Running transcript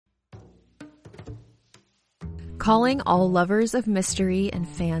Calling all lovers of mystery and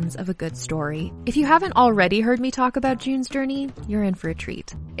fans of a good story. If you haven't already heard me talk about June's Journey, you're in for a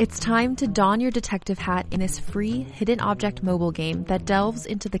treat. It's time to don your detective hat in this free hidden object mobile game that delves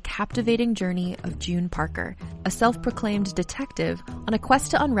into the captivating journey of June Parker, a self-proclaimed detective on a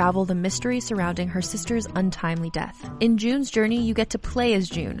quest to unravel the mystery surrounding her sister's untimely death. In June's Journey, you get to play as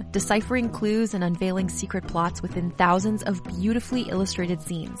June, deciphering clues and unveiling secret plots within thousands of beautifully illustrated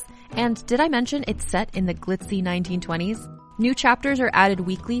scenes. And did I mention it's set in the glitzy 1920s? New chapters are added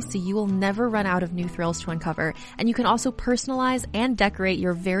weekly, so you will never run out of new thrills to uncover, and you can also personalize and decorate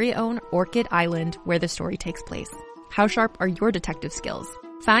your very own Orchid Island where the story takes place. How sharp are your detective skills?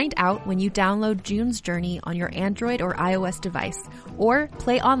 Find out when you download June's Journey on your Android or iOS device, or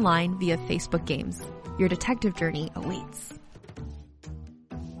play online via Facebook Games. Your detective journey awaits.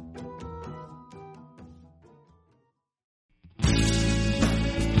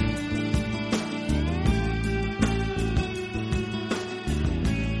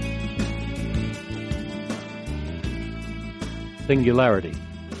 Singularity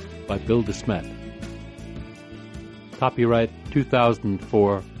by Bill DeSmet. Copyright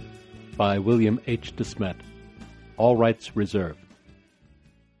 2004 by William H. DeSmet. All rights reserved.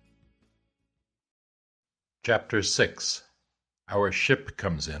 Chapter 6. Our Ship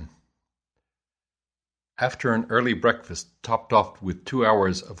Comes In. After an early breakfast topped off with 2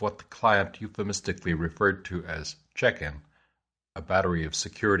 hours of what the client euphemistically referred to as check-in, a battery of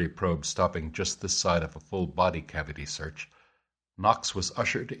security probes stopping just this side of a full body cavity search, Knox was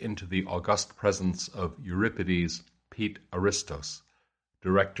ushered into the august presence of Euripides Pete Aristos,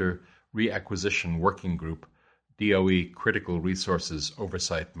 Director, Reacquisition Working Group, DOE Critical Resources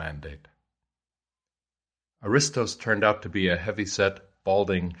Oversight Mandate. Aristos turned out to be a heavy-set,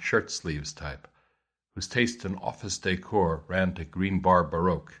 balding shirt-sleeves type, whose taste in office decor ran to green bar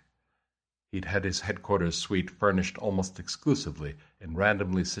baroque. He'd had his headquarters suite furnished almost exclusively in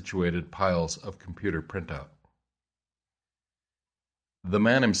randomly situated piles of computer printout. The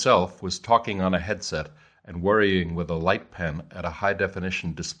man himself was talking on a headset and worrying with a light pen at a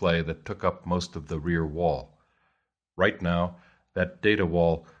high-definition display that took up most of the rear wall. Right now, that data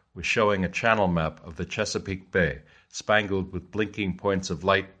wall was showing a channel map of the Chesapeake Bay, spangled with blinking points of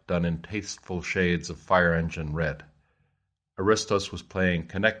light done in tasteful shades of fire engine red. Aristos was playing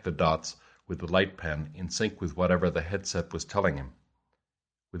connect the dots with the light pen in sync with whatever the headset was telling him.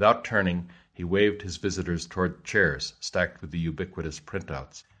 Without turning, he waved his visitors toward chairs stacked with the ubiquitous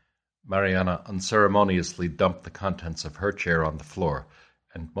printouts. Mariana unceremoniously dumped the contents of her chair on the floor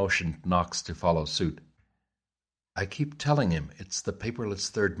and motioned Knox to follow suit. "I keep telling him it's the paperless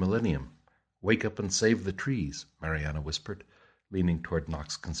third millennium. Wake up and save the trees," Mariana whispered, leaning toward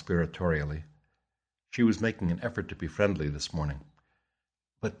Knox conspiratorially. She was making an effort to be friendly this morning.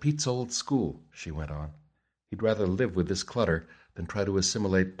 "But Pete's old school," she went on. "He'd rather live with this clutter than try to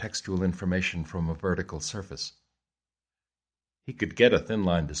assimilate textual information from a vertical surface." "He could get a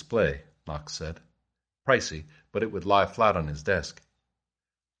thin-line display," Knox said. "Pricey, but it would lie flat on his desk."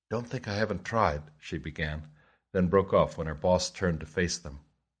 "Don't think I haven't tried," she began, then broke off when her boss turned to face them.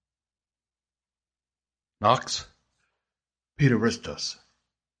 "Knox?" "Pete Aristos."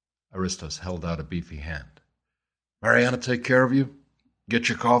 Aristos held out a beefy hand. "Mariana take care of you? Get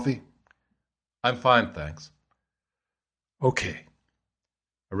your coffee?" "I'm fine, thanks." "Okay."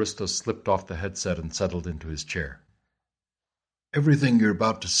 Aristos slipped off the headset and settled into his chair. "Everything you're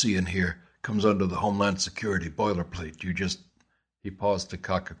about to see and hear comes under the Homeland Security boilerplate. You just—" He paused to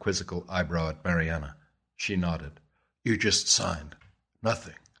cock a quizzical eyebrow at Mariana. She nodded. "You just signed.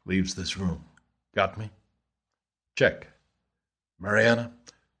 Nothing leaves this room. Got me?" "Check." "Mariana,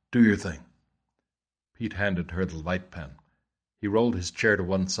 do your thing." Pete handed her the light pen. He rolled his chair to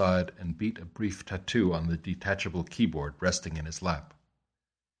one side and beat a brief tattoo on the detachable keyboard resting in his lap.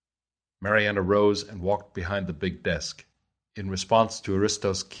 Mariana rose and walked behind the big desk. In response to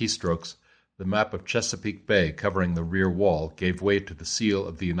Aristos' keystrokes, the map of Chesapeake Bay covering the rear wall gave way to the seal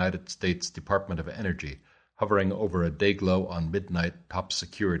of the United States Department of Energy, hovering over a Dayglow on Midnight top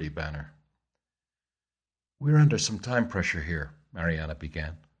security banner. "We're under some time pressure here," Mariana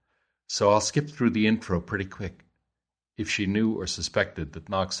began, "so I'll skip through the intro pretty quick." If she knew or suspected that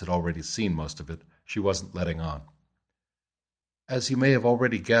Knox had already seen most of it, she wasn't letting on. "As you may have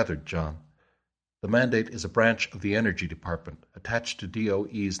already gathered, John, the Mandate is a branch of the Energy Department attached to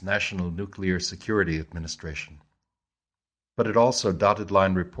DOE's National Nuclear Security Administration. But it also dotted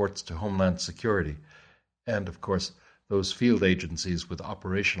line reports to Homeland Security and, of course, those field agencies with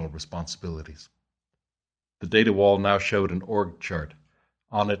operational responsibilities." The data wall now showed an org chart.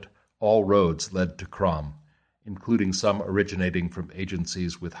 On it, all roads led to CROM, including some originating from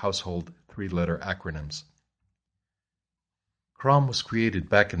agencies with household three-letter acronyms. CROM was created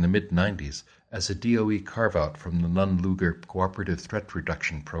back in the mid-90s as a DOE carve-out from the Nunn-Lugar Cooperative Threat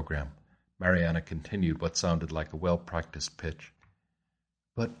Reduction Program. Mariana continued what sounded like a well-practiced pitch.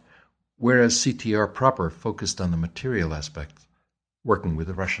 But whereas CTR proper focused on the material aspects, working with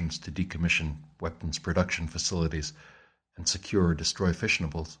the Russians to decommission weapons production facilities and secure or destroy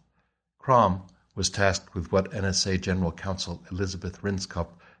fissionables, CROM was tasked with what NSA General Counsel Elizabeth Rinskop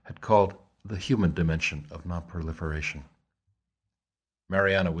had called the human dimension of nonproliferation.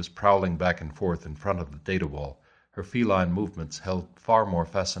 Mariana was prowling back and forth in front of the data wall. Her feline movements held far more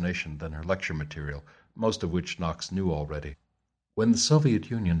fascination than her lecture material, most of which Knox knew already. When the Soviet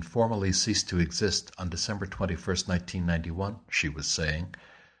Union formally ceased to exist on December 21, 1991, she was saying,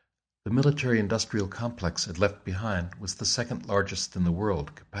 the military-industrial complex it left behind was the second largest in the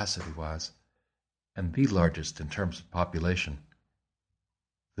world, capacity-wise, and the largest in terms of population.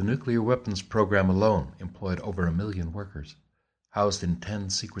 The nuclear weapons program alone employed over 1 million workers, housed in 10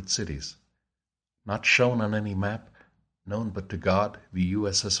 secret cities. Not shown on any map, known but to God, the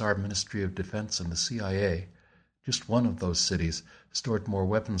USSR Ministry of Defense, and the CIA, just one of those cities stored more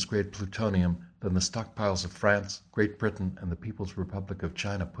weapons-grade plutonium than the stockpiles of France, Great Britain, and the People's Republic of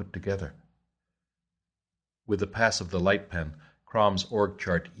China put together. With the pass of the light pen, CROM's org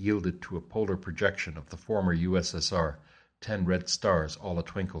chart yielded to a polar projection of the former USSR, 10 red stars all a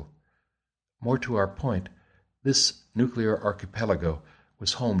twinkle. More to our point, this nuclear archipelago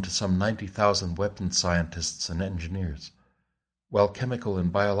was home to some 90,000 weapons scientists and engineers. While chemical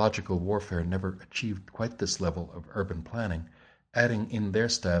and biological warfare never achieved quite this level of urban planning, adding in their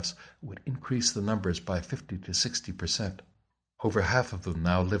staffs would increase the numbers by 50 to 60%, over half of them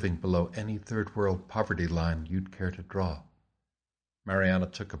now living below any third-world poverty line you'd care to draw. Mariana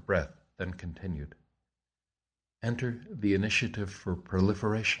took a breath, then continued. Enter the Initiative for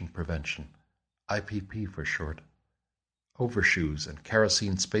Proliferation Prevention, IPP for short. Overshoes and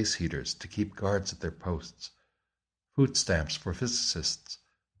kerosene space heaters to keep guards at their posts. Food stamps for physicists.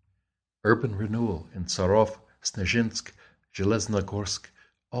 Urban renewal in Sarov, Snezhinsk, Zheleznogorsk,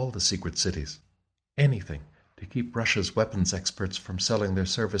 all the secret cities. Anything to keep Russia's weapons experts from selling their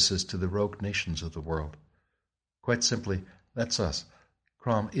services to the rogue nations of the world. Quite simply, that's us.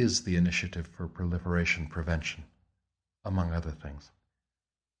 CROM is the Initiative for Proliferation Prevention, among other things.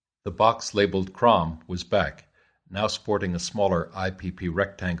 The box labeled CROM was back, now sporting a smaller IPP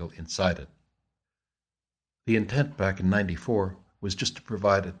rectangle inside it. The intent back in '94 was just to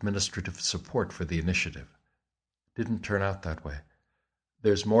provide administrative support for the initiative. It didn't turn out that way.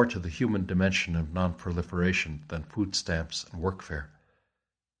 There's more to the human dimension of non-proliferation than food stamps and workfare.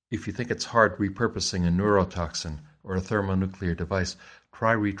 If you think it's hard repurposing a neurotoxin or a thermonuclear device,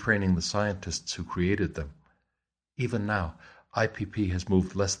 try retraining the scientists who created them. Even now, IPP has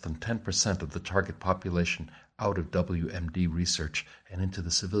moved less than 10% of the target population out of WMD research and into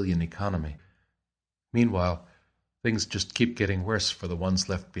the civilian economy. Meanwhile, things just keep getting worse for the ones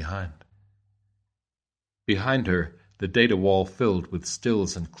left behind. Behind her, the data wall filled with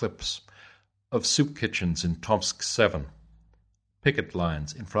stills and clips of soup kitchens in Tomsk 7, picket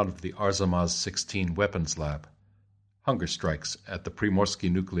lines in front of the Arzamas 16 weapons lab, hunger strikes at the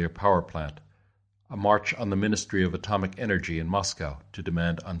Primorsky nuclear power plant, a march on the Ministry of Atomic Energy in Moscow to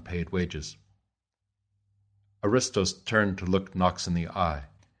demand unpaid wages. Aristos turned to look Knox in the eye.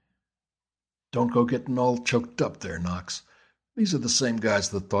 Don't go getting all choked up there, Knox. These are the same guys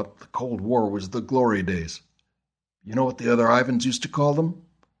that thought the Cold War was the glory days. You know what the other Ivans used to call them?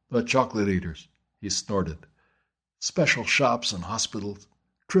 The chocolate eaters, he snorted. Special shops and hospitals,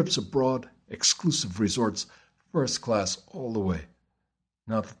 trips abroad, exclusive resorts, first class all the way.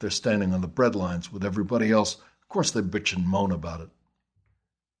 Now that they're standing on the breadlines with everybody else, of course they bitch and moan about it.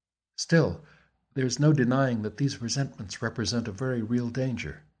 Still, there's no denying that these resentments represent a very real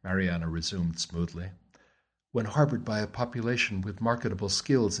danger, Mariana resumed smoothly, when harbored by a population with marketable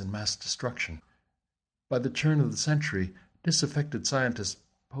skills in mass destruction. By the turn of the century, disaffected scientists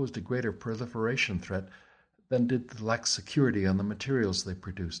posed a greater proliferation threat than did the lax security on the materials they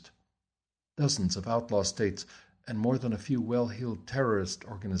produced. Dozens of outlaw states and more than a few well-heeled terrorist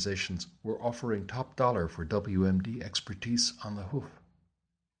organizations were offering top dollar for WMD expertise on the hoof.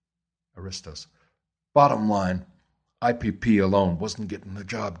 Aristos. Bottom line, IPP alone wasn't getting the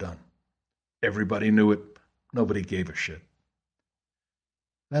job done. Everybody knew it. Nobody gave a shit.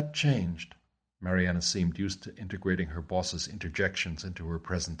 That changed. Mariana seemed used to integrating her boss's interjections into her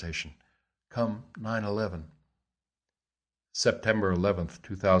presentation. Come 9/11. September 11th,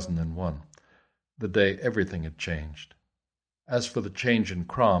 2001. The day everything had changed. As for the change in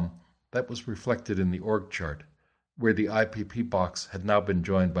CROM, that was reflected in the org chart, where the IPP box had now been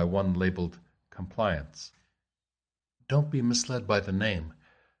joined by one labeled Compliance. don't be misled by the name.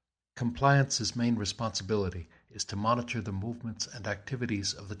 Compliance's main responsibility is to monitor the movements and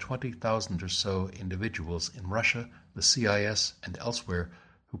activities of the 20,000 or so individuals in Russia, the CIS, and elsewhere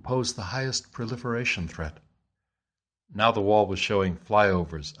who pose the highest proliferation threat. Now the wall was showing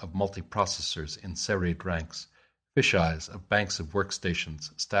flyovers of multiprocessors in serried ranks, fisheyes of banks of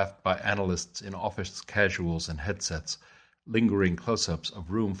workstations staffed by analysts in office casuals and headsets, lingering close-ups of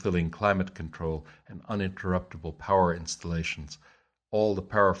room-filling climate control and uninterruptible power installations, all the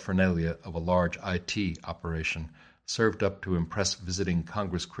paraphernalia of a large IT operation served up to impress visiting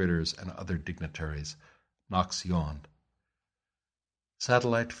Congress critters and other dignitaries. Knox yawned.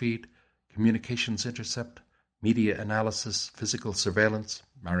 Satellite feed, communications intercept, media analysis, physical surveillance,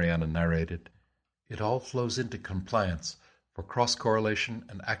 Mariana narrated. It all flows into compliance for cross-correlation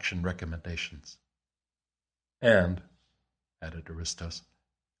and action recommendations. And, added Aristos,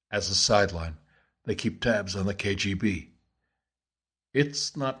 as a sideline, they keep tabs on the KGB.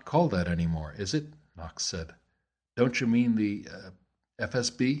 It's not called that anymore, is it? Knox said. Don't you mean the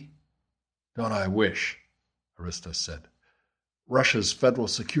FSB? Don't I wish, Aristos said. Russia's Federal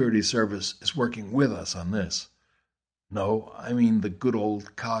Security Service is working with us on this. No, I mean the good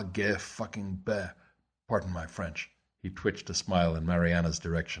old KGB fucking bear. Pardon my French. He twitched a smile in Mariana's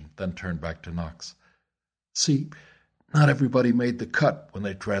direction, then turned back to Knox. See, not everybody made the cut when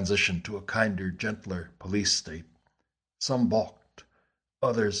they transitioned to a kinder, gentler police state. Some balked.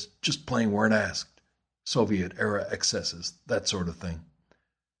 Others just plain weren't asked. Soviet-era excesses, that sort of thing.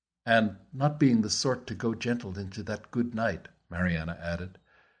 And not being the sort to go gentle into that good night, Mariana added,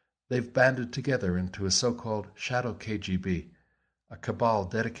 they've banded together into a so-called shadow KGB, a cabal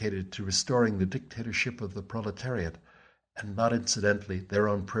dedicated to restoring the dictatorship of the proletariat, and not incidentally their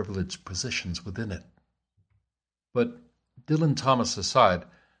own privileged positions within it. But, Dylan Thomas aside,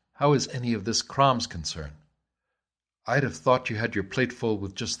 how is any of this Crom's concern? I'd have thought you had your plate full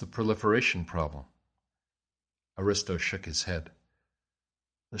with just the proliferation problem. Aristos shook his head.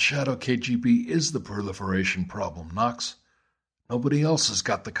 The shadow KGB is the proliferation problem, Knox. Nobody else has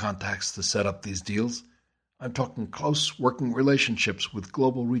got the contacts to set up these deals. I'm talking close working relationships with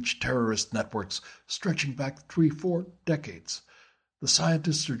global reach terrorist networks stretching back 3-4 decades. The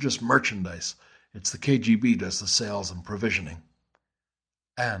scientists are just merchandise. It's the KGB does the sales and provisioning.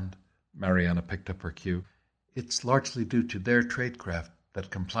 And, Mariana picked up her cue, it's largely due to their tradecraft that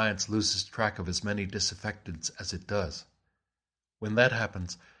compliance loses track of as many disaffecteds as it does. When that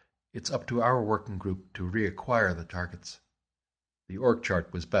happens, it's up to our working group to reacquire the targets. The org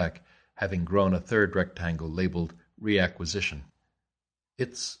chart was back, having grown a third rectangle labeled reacquisition.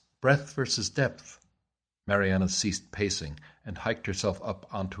 It's breadth versus depth. Mariana ceased pacing and hiked herself up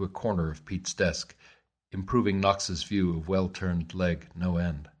onto a corner of Pete's desk, improving Knox's view of well-turned leg no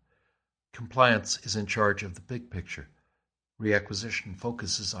end. Compliance is in charge of the big picture. Reacquisition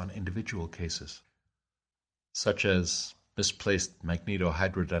focuses on individual cases, such as misplaced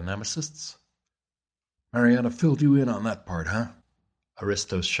magnetohydrodynamicists. Mariana filled you in on that part, huh?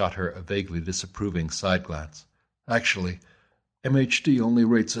 Aristos shot her a vaguely disapproving side glance. Actually, MHD only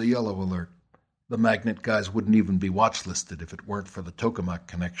rates a yellow alert. The magnet guys wouldn't even be watch-listed if it weren't for the tokamak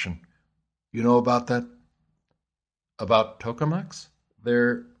connection. You know about that? About tokamaks?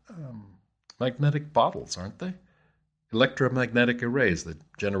 They're, magnetic bottles, aren't they? Electromagnetic arrays that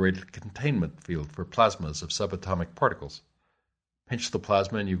generate a containment field for plasmas of subatomic particles. Pinch the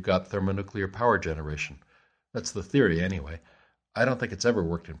plasma and you've got thermonuclear power generation. That's the theory, anyway. I don't think it's ever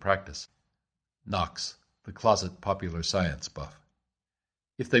worked in practice. Knox, the closet popular science buff.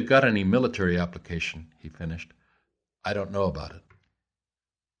 If they've got any military application, he finished, I don't know about it.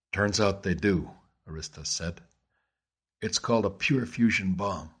 Turns out they do, Aristos said. It's called a pure fusion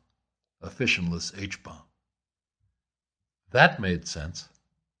bomb, a fissionless H-bomb. That made sense.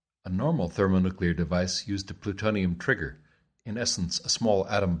 A normal thermonuclear device used a plutonium trigger, in essence a small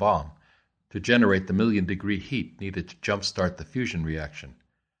atom bomb, to generate the million-degree heat needed to jump-start the fusion reaction.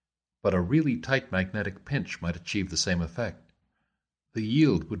 But a really tight magnetic pinch might achieve the same effect. The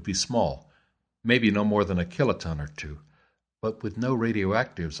yield would be small, maybe no more than a kiloton or two, but with no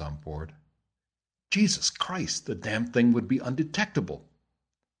radioactives on board. Jesus Christ, the damn thing would be undetectable.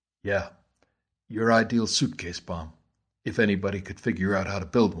 Yeah, your ideal suitcase bomb, if anybody could figure out how to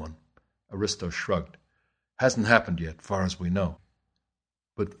build one. Aristos shrugged. Hasn't happened yet, far as we know.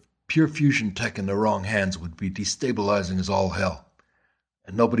 But pure fusion tech in the wrong hands would be destabilizing as all hell,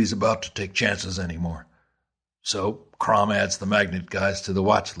 and nobody's about to take chances anymore. So Crom adds the magnet guys to the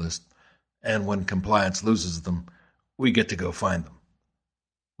watch list, and when compliance loses them, we get to go find them.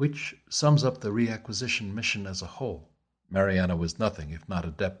 Which sums up the reacquisition mission as a whole. Mariana was nothing if not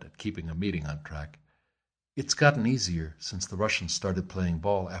adept at keeping a meeting on track. It's gotten easier since the Russians started playing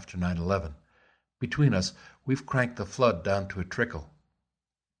ball after 9/11. Between us, we've cranked the flood down to a trickle.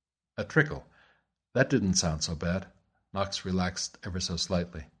 A trickle? That didn't sound so bad. Knox relaxed ever so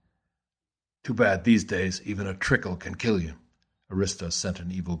slightly. Too bad these days even a trickle can kill you. Aristos sent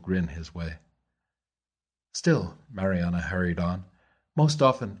an evil grin his way. Still, Mariana hurried on, most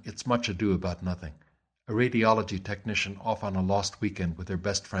often it's much ado about nothing. A radiology technician off on a lost weekend with her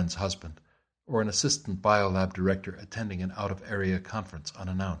best friend's husband, or an assistant biolab director attending an out-of-area conference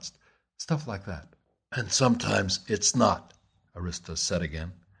unannounced. Stuff like that. And sometimes it's not, Aristos said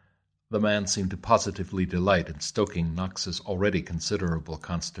again. The man seemed to positively delight in stoking Knox's already considerable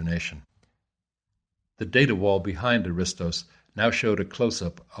consternation. The data wall behind Aristos now showed a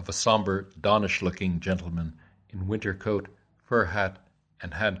close-up of a somber, Donish-looking gentleman in winter coat, fur hat,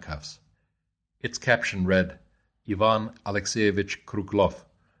 and handcuffs. Its caption read, Ivan Alexeyevich Kruglov,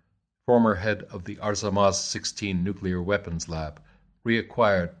 former head of the Arzamas-16 nuclear weapons lab,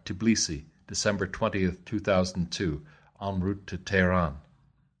 reacquired Tbilisi, December 20th, 2002, en route to Tehran.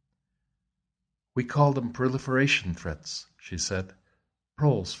 We call them proliferation threats, she said.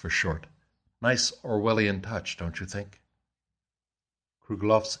 Proles for short. Nice Orwellian touch, don't you think?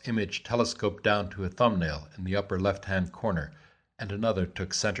 Kruglov's image telescoped down to a thumbnail in the upper left-hand corner, and another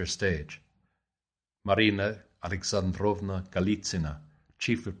took center stage. Marina Alexandrovna Galitsina,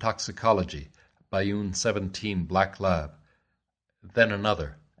 Chief of Toxicology, Bayun 17 Black Lab. Then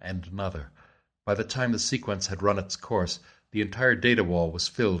another, and another. By the time the sequence had run its course, the entire data wall was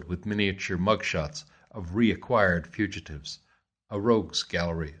filled with miniature mugshots of reacquired fugitives, a rogues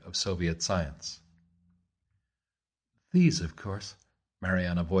gallery of Soviet science. These, of course,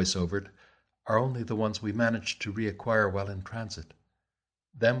 Mariana voice-overed, are only the ones we managed to reacquire while in transit.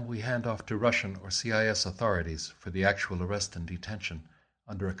 Them we hand off to Russian or CIS authorities for the actual arrest and detention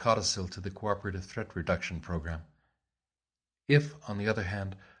under a codicil to the Cooperative Threat Reduction Program. If, on the other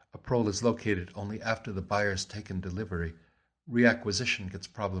hand, a prole is located only after the buyer's taken delivery, reacquisition gets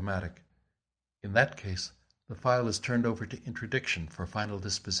problematic. In that case, the file is turned over to interdiction for final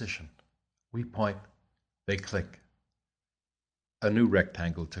disposition. We point, they click. A new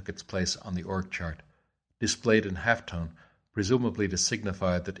rectangle took its place on the org chart, displayed in halftone, presumably to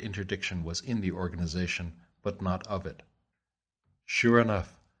signify that interdiction was in the organization, but not of it. Sure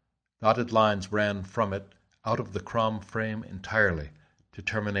enough, dotted lines ran from it out of the CROM frame entirely to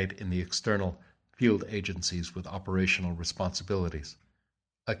terminate in the external field agencies with operational responsibilities.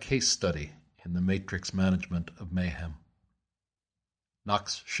 A case study in the matrix management of mayhem.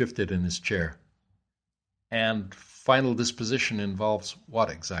 Knox shifted in his chair. And final disposition involves what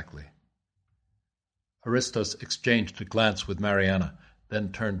exactly? Aristos exchanged a glance with Mariana,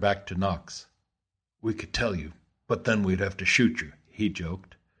 then turned back to Knox. We could tell you, but then we'd have to shoot you, he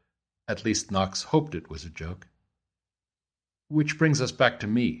joked. At least Knox hoped it was a joke. Which brings us back to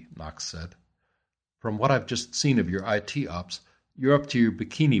me, Knox said. From what I've just seen of your IT ops, you're up to your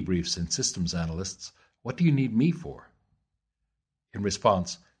bikini briefs in systems analysts. What do you need me for? In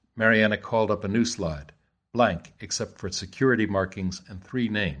response, Mariana called up a new slide, blank except for security markings and 3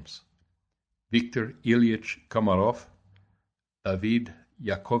 names. Viktor Ilyich Komarov, David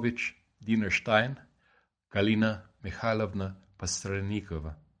Yakovich Dinerstein, Galina Mikhailovna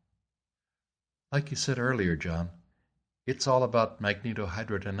Pasternikova. Like you said earlier, John, it's all about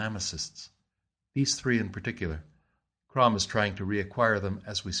magnetohydrodynamicists. These 3 in particular. CROM is trying to reacquire them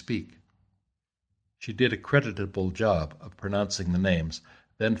as we speak. She did a creditable job of pronouncing the names,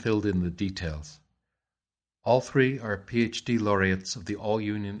 then filled in the details. All 3 are PhD laureates of the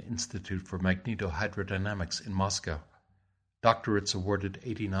All-Union Institute for Magnetohydrodynamics in Moscow. Doctorates awarded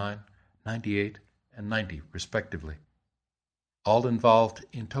 89, 98, and 90, respectively. All involved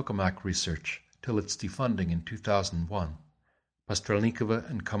in tokamak research till its defunding in 2001. Pastrelnikova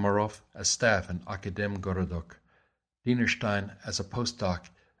and Komarov as staff in Akadem Gorodok. Dinerstein as a postdoc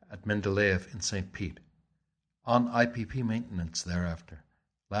at Mendeleev in St. Pete. On IPP maintenance thereafter.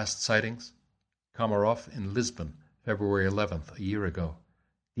 Last sightings? Komarov in Lisbon, February 11th, a year ago.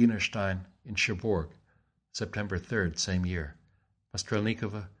 Dinerstein in Cherbourg, September 3rd, same year.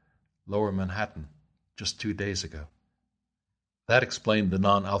 Pastrelnikova, Lower Manhattan, just 2 days ago. That explained the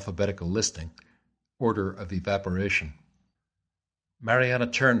non-alphabetical listing, order of evaporation. Mariana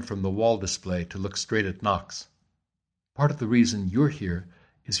turned from the wall display to look straight at Knox. Part of the reason you're here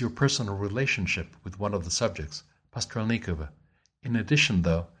is your personal relationship with one of the subjects, Pastrelnikova. In addition,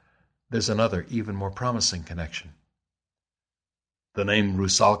 though, there's another, even more promising connection. The name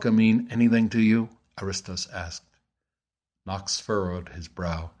Rusalka mean anything to you? Aristos asked. Knox furrowed his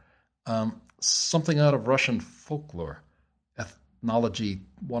brow. Something out of Russian folklore. Ethnology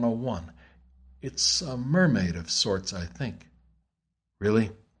 101. It's a mermaid of sorts, I think.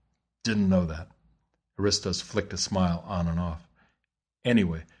 Really? Didn't know that. Aristos flicked a smile on and off.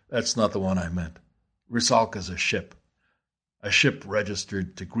 Anyway, that's not the one I meant. Rusalka's a ship. A ship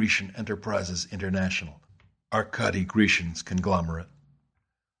registered to Grecian Enterprises International, Arkady Grecian's conglomerate.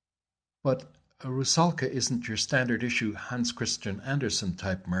 But a Rusalka isn't your standard issue Hans Christian Andersen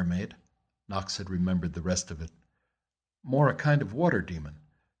type mermaid. Knox had remembered the rest of it. More a kind of water demon.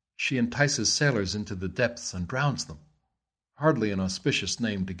 She entices sailors into the depths and drowns them. Hardly an auspicious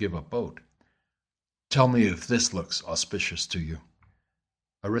name to give a boat. Tell me if this looks auspicious to you.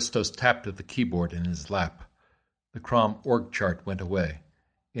 Aristos tapped at the keyboard in his lap. The Crom org chart went away.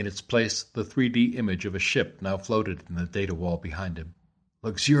 In its place, the 3D image of a ship now floated in the data wall behind him.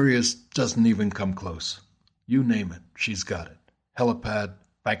 Luxurious doesn't even come close. You name it, she's got it. Helipad,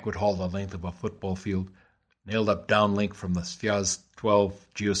 banquet hall the length of a football field, nailed up downlink from the Svyaz 12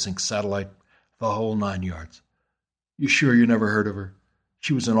 geosync satellite, the whole 9 yards. You sure you never heard of her?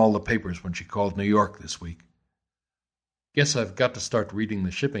 She was in all the papers when she called New York this week. Guess I've got to start reading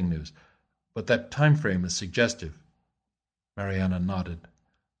the shipping news, but that time frame is suggestive. Mariana nodded.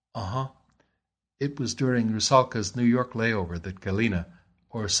 Uh-huh. It was during Rusalka's New York layover that Galina,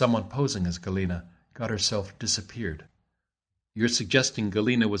 or someone posing as Galina, got herself disappeared. You're suggesting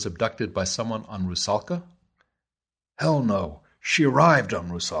Galina was abducted by someone on Rusalka? Hell no. She arrived on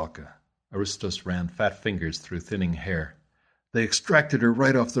Rusalka. Aristos ran fat fingers through thinning hair. They extracted her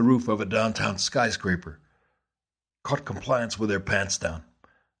right off the roof of a downtown skyscraper. Caught compliance with their pants down.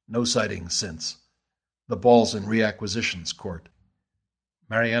 No sightings since. The ball's in reacquisitions court.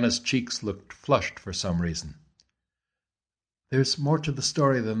 Mariana's cheeks looked flushed for some reason. There's more to the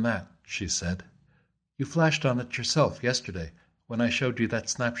story than that, she said. You flashed on it yourself yesterday when I showed you that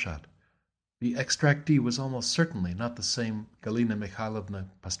snapshot. The extractee was almost certainly not the same Galina Mikhailovna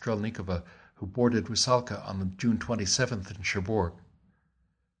Pastrelnikova who boarded Rusalka on June 27th in Cherbourg.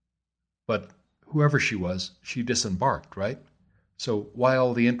 But whoever she was, she disembarked, right? So why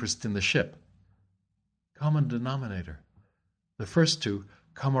all the interest in the ship? Common denominator. The first two,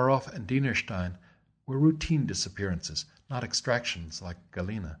 Komarov and Dienerstein, were routine disappearances, not extractions like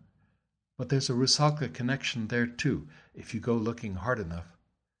Galina. But there's a Rusalka connection there too, if you go looking hard enough.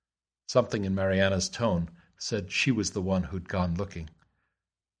 Something in Mariana's tone said she was the one who'd gone looking.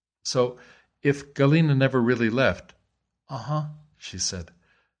 So, if Galina never really left, uh-huh, she said,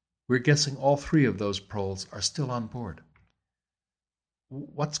 we're guessing all 3 of those proles are still on board.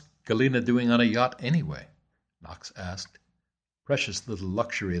 What's Galina doing on a yacht anyway? Knox asked. Precious little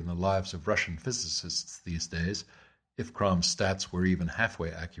luxury in the lives of Russian physicists these days, if Crom's stats were even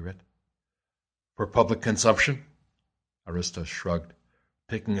halfway accurate. For public consumption? Aristos shrugged.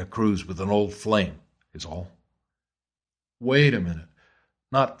 Taking a cruise with an old flame, is all. Wait a minute.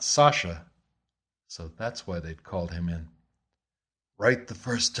 Not Sasha. So that's why they'd called him in. Right the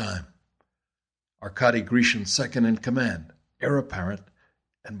first time. Arkady Grecian's second in command, heir apparent,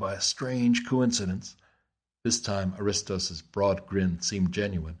 and by a strange coincidence, this time Aristos's broad grin seemed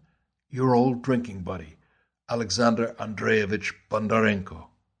genuine, your old drinking buddy, Alexander Andreevich Bondarenko.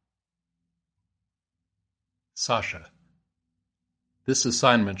 Sasha. This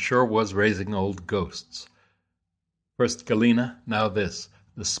assignment sure was raising old ghosts. First Galina, now this,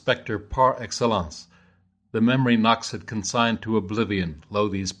 the spectre par excellence, the memory Knox had consigned to oblivion lo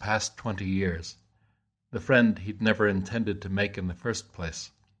these past 20 years, the friend he'd never intended to make in the first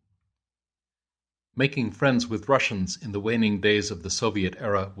place. Making friends with Russians in the waning days of the Soviet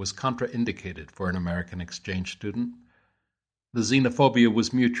era was contraindicated for an American exchange student. The xenophobia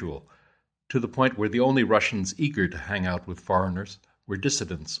was mutual, to the point where the only Russians eager to hang out with foreigners were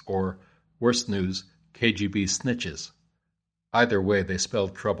dissidents or, worse news, KGB snitches. Either way, they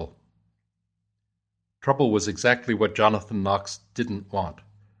spelled trouble. Trouble was exactly what Jonathan Knox didn't want.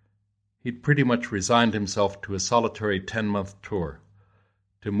 He'd pretty much resigned himself to a solitary 10-month tour,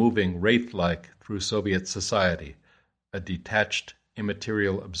 to moving wraith-like through Soviet society, a detached,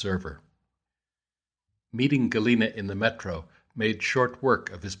 immaterial observer. Meeting Galina in the metro made short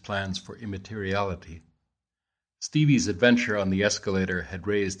work of his plans for immateriality. Stevie's adventure on the escalator had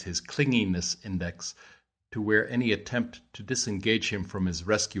raised his clinginess index to where any attempt to disengage him from his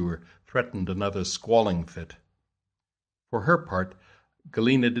rescuer threatened another squalling fit. For her part,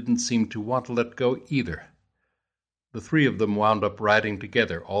 Galina didn't seem to want to let go either. The 3 of them wound up riding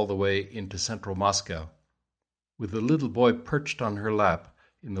together all the way into central Moscow. With the little boy perched on her lap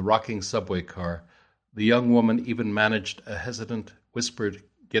in the rocking subway car, the young woman even managed a hesitant, whispered,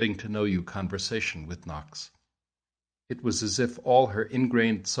 getting-to-know-you conversation with Knox. It was as if all her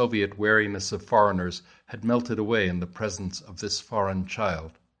ingrained Soviet wariness of foreigners had melted away in the presence of this foreign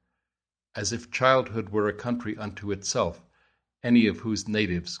child. as if childhood were a country unto itself, any of whose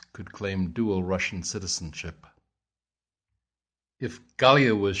natives could claim dual Russian citizenship. If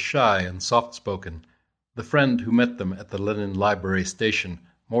Galya was shy and soft-spoken, the friend who met them at the Lenin Library station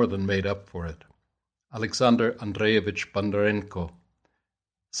more than made up for it. Alexander Andreevich Bondarenko,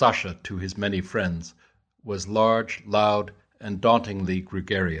 Sasha to his many friends, was large, loud, and dauntingly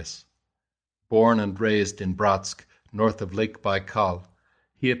gregarious. Born and raised in Bratsk, north of Lake Baikal,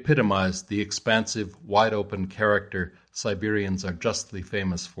 he epitomized the expansive, wide-open character Siberians are justly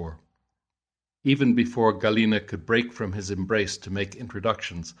famous for. Even before Galina could break from his embrace to make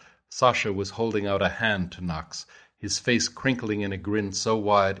introductions, Sasha was holding out a hand to Knox, his face crinkling in a grin so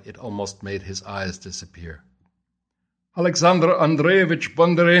wide it almost made his eyes disappear. "Alexander Andreevich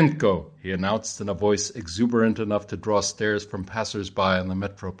Bondarenko," he announced in a voice exuberant enough to draw stares from passers-by on the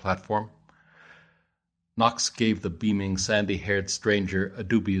metro platform. Knox gave the beaming, sandy-haired stranger a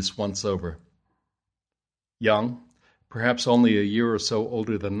dubious once-over. Young, perhaps only a year or so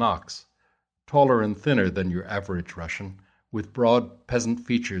older than Knox, taller and thinner than your average Russian, with broad peasant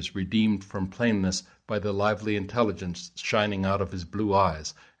features redeemed from plainness by the lively intelligence shining out of his blue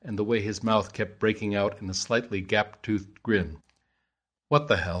eyes, and the way his mouth kept breaking out in a slightly gap-toothed grin. What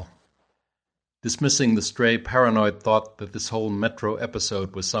the hell? Dismissing the stray paranoid thought that this whole Metro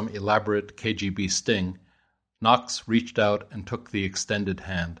episode was some elaborate KGB sting, Knox reached out and took the extended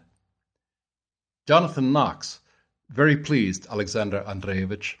hand. "Jonathan Knox. Very pleased, Alexander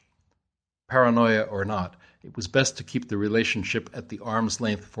Andreevich." Paranoia or not, it was best to keep the relationship at the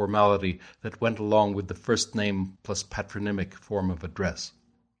arm's-length formality that went along with the first name plus patronymic form of address.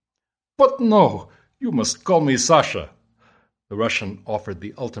 "But no, you must call me Sasha." The Russian offered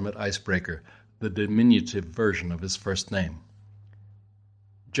the ultimate icebreaker, the diminutive version of his first name.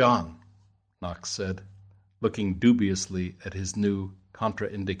 "John," Knox said, looking dubiously at his new,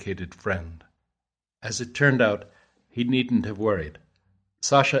 contraindicated friend. As it turned out, he needn't have worried.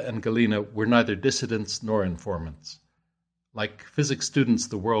 Sasha and Galina were neither dissidents nor informants. Like physics students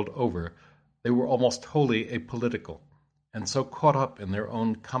the world over, they were almost wholly apolitical, and so caught up in their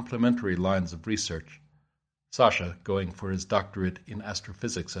own complementary lines of research. Sasha going for his doctorate in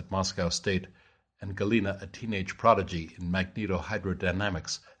astrophysics at Moscow State, and Galina a teenage prodigy in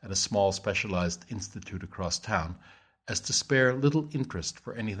magnetohydrodynamics at a small specialized institute across town, as to spare little interest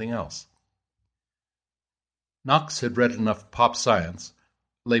for anything else. Knox had read enough pop science,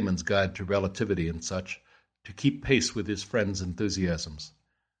 Layman's Guide to Relativity and such, to keep pace with his friends' enthusiasms.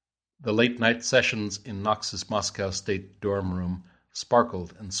 The late-night sessions in Knox's Moscow State dorm room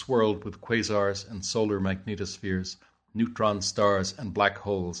sparkled and swirled with quasars and solar magnetospheres, neutron stars and black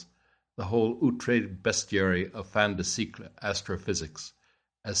holes, the whole outre bestiary of fin de cycle astrophysics,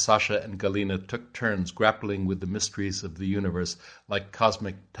 as Sasha and Galina took turns grappling with the mysteries of the universe like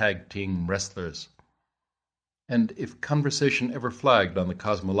cosmic tag-team wrestlers. And if conversation ever flagged on the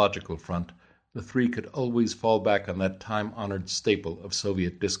cosmological front, the three could always fall back on that time-honored staple of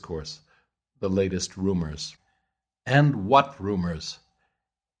Soviet discourse, the latest rumors. And what rumors!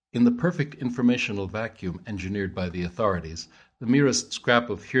 In the perfect informational vacuum engineered by the authorities, the merest scrap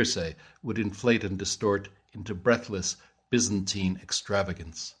of hearsay would inflate and distort into breathless Byzantine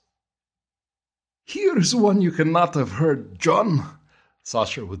extravagance. "Here's one you cannot have heard, John,"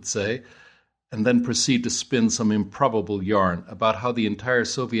 Sasha would say, and then proceed to spin some improbable yarn about how the entire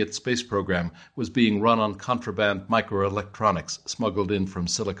Soviet space program was being run on contraband microelectronics smuggled in from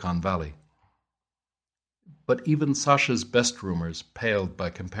Silicon Valley. But even Sasha's best rumors paled by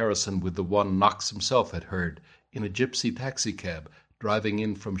comparison with the one Knox himself had heard in a gypsy taxicab driving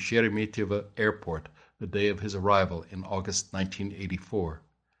in from Sheremetyevo Airport the day of his arrival in August 1984.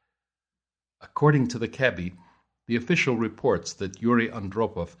 According to the cabbie, the official reports that Yuri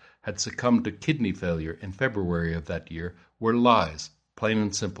Andropov had succumbed to kidney failure in February of that year were lies, plain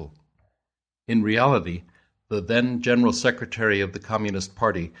and simple. In reality, the then General Secretary of the Communist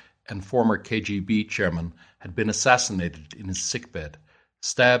Party and former KGB chairman had been assassinated in his sickbed,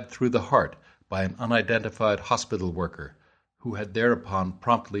 stabbed through the heart by an unidentified hospital worker, who had thereupon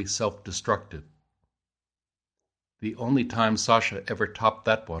promptly self-destructed. The only time Sasha ever topped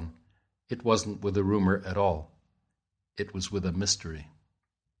that one, it wasn't with a rumor at all. It was with a mystery.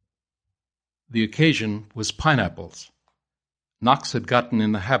 The occasion was pineapples. Knox had gotten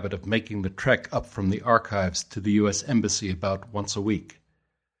in the habit of making the trek up from the archives to the U.S. Embassy about once a week.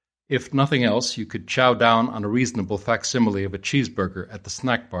 If nothing else, you could chow down on a reasonable facsimile of a cheeseburger at the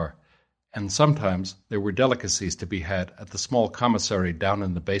snack bar, and sometimes there were delicacies to be had at the small commissary down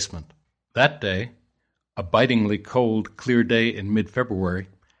in the basement. That day, a bitingly cold, clear day in mid-February,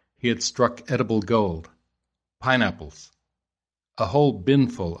 he had struck edible gold. Pineapples. A whole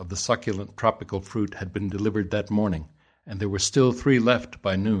binful of the succulent tropical fruit had been delivered that morning, and there were still 3 left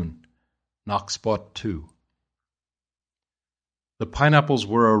by noon. Knox bought 2. The pineapples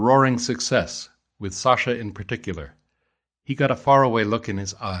were a roaring success, with Sasha in particular. He got a faraway look in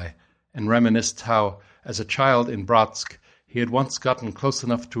his eye, and reminisced how, as a child in Bratsk, he had once gotten close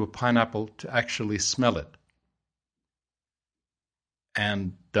enough to a pineapple to actually smell it.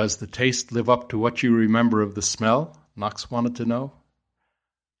 "And does the taste live up to what you remember of the smell?" Knox wanted to know.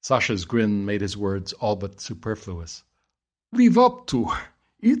 Sasha's grin made his words all but superfluous. "Live up to?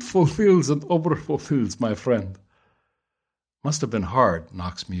 It fulfills and overfulfills, my friend." Must have been hard,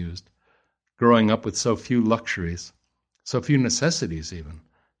 Knox mused, growing up with so few luxuries, so few necessities even.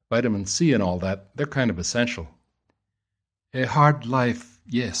 Vitamin C and all that, they're kind of essential. "A hard life,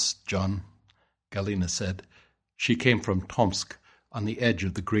 yes, John," Galina said. She came from Tomsk, on the edge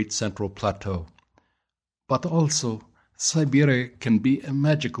of the great central plateau. "But also, Siberia can be a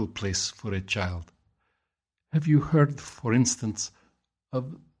magical place for a child. Have you heard, for instance,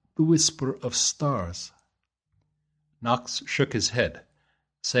 of the whisper of stars?" Knox shook his head,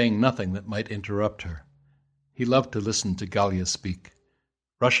 saying nothing that might interrupt her. He loved to listen to Galya speak.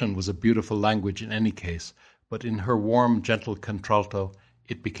 Russian was a beautiful language in any case, but in her warm, gentle contralto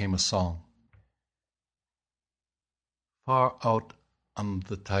it became a song. "Far out on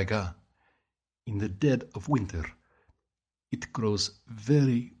the taiga, in the dead of winter, it grows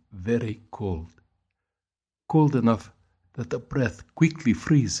very, very cold. Cold enough that the breath quickly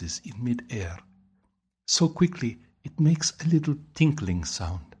freezes in mid-air. So quickly it makes a little tinkling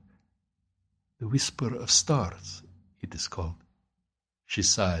sound. The whisper of stars, it is called." She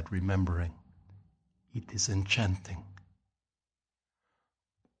sighed, remembering. "It is enchanting."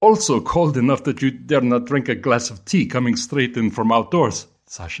 "Also cold enough that you dare not drink a glass of tea coming straight in from outdoors,"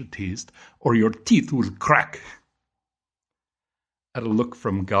 Sasha teased, "or your teeth will crack." At a look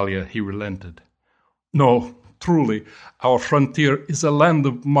from Galya, he relented. "No, truly, our frontier is a land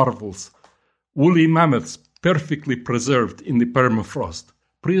of marvels. Woolly mammoths perfectly preserved in the permafrost,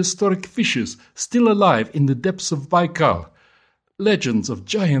 prehistoric fishes still alive in the depths of Baikal, legends of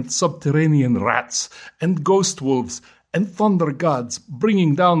giant subterranean rats and ghost wolves and thunder gods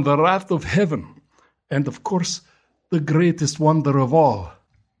bringing down the wrath of heaven, and, of course, the greatest wonder of all."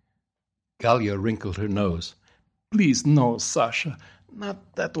 Galya wrinkled her nose. "Please, no, Sasha,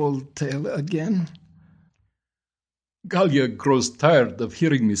 not that old tale again." "Galya grows tired of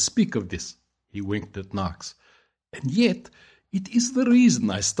hearing me speak of this," he winked at Knox. "And yet it is the reason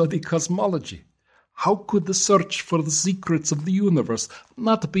I study cosmology. How could the search for the secrets of the universe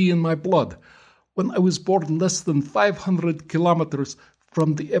not be in my blood, when I was born less than 500 kilometers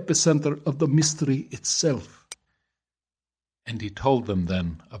from the epicenter of the mystery itself?" And he told them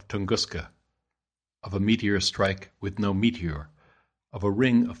then of Tunguska, of a meteor strike with no meteor, of a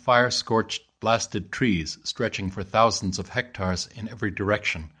ring of fire-scorched, blasted trees stretching for thousands of hectares in every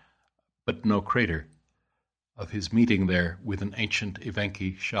direction, but no crater, of his meeting there with an ancient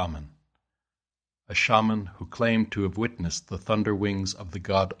Evenki shaman, a shaman who claimed to have witnessed the thunder wings of the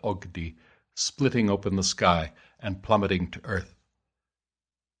god Ogdi splitting open the sky and plummeting to earth,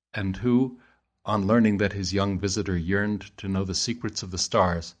 and who, on learning that his young visitor yearned to know the secrets of the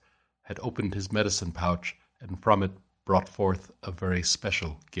stars, had opened his medicine pouch and from it brought forth a very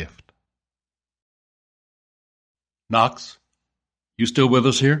special gift. "Knox, you still with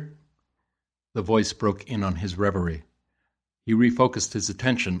us here?" The voice broke in on his reverie. He refocused his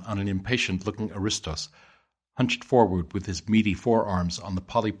attention on an impatient-looking Aristos, hunched forward with his meaty forearms on the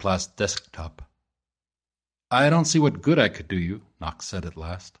polyplast desktop. "I don't see what good I could do you," Knox said at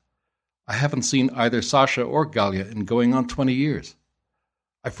last. "I haven't seen either Sasha or Galya in going on 20 years.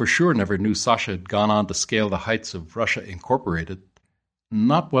 I for sure never knew Sasha had gone on to scale the heights of Russia Incorporated.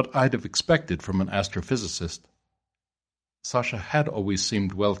 Not what I'd have expected from an astrophysicist. Sasha had always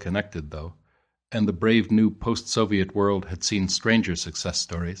seemed well-connected, though, and the brave new post-Soviet world had seen stranger success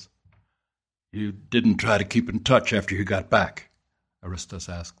stories." "You didn't try to keep in touch after you got back?" Aristos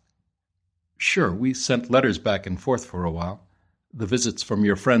asked. "Sure, we sent letters back and forth for a while. The visits from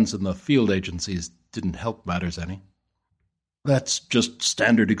your friends in the field agencies didn't help matters any." "That's just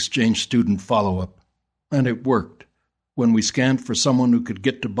standard exchange student follow-up. And it worked. When we scanned for someone who could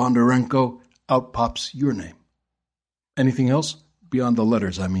get to Bondarenko, out pops your name. Anything else? Beyond the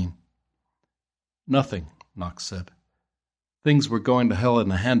letters, I mean." "Nothing," Knox said. "Things were going to hell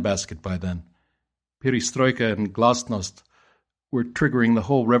in a handbasket by then. Perestroika and Glasnost were triggering the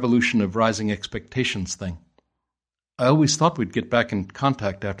whole revolution of rising expectations thing. I always thought we'd get back in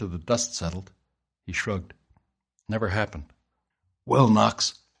contact after the dust settled." He shrugged. "Never happened." "Well,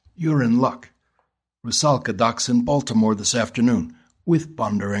 Knox, you're in luck. Rusalka docks in Baltimore this afternoon, with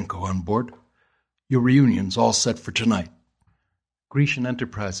Bondarenko on board. Your reunion's all set for tonight. Grecian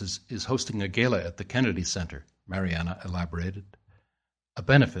Enterprises is hosting a gala at the Kennedy Center, Mariana elaborated. A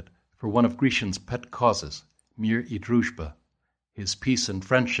benefit for one of Grecian's pet causes, Mir I Druzhba, his Peace and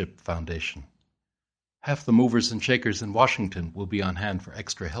Friendship Foundation. Half the movers and shakers in Washington will be on hand for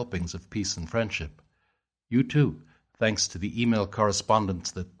extra helpings of peace and friendship. You too, thanks to the email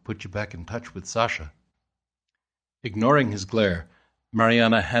correspondence that put you back in touch with Sasha. Ignoring his glare,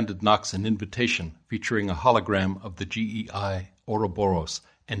 Mariana handed Knox an invitation featuring a hologram of the GEI Ouroboros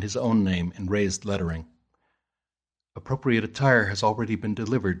and his own name in raised lettering. Appropriate attire has already been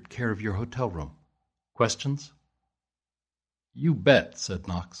delivered, care of your hotel room. Questions? You bet, said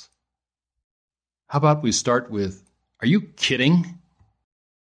Knox. How about we start with, are you kidding?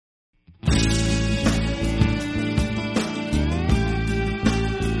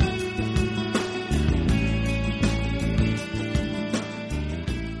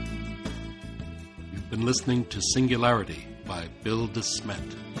 You've been listening to Singularity by Bill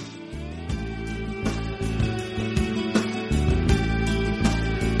DeSmet.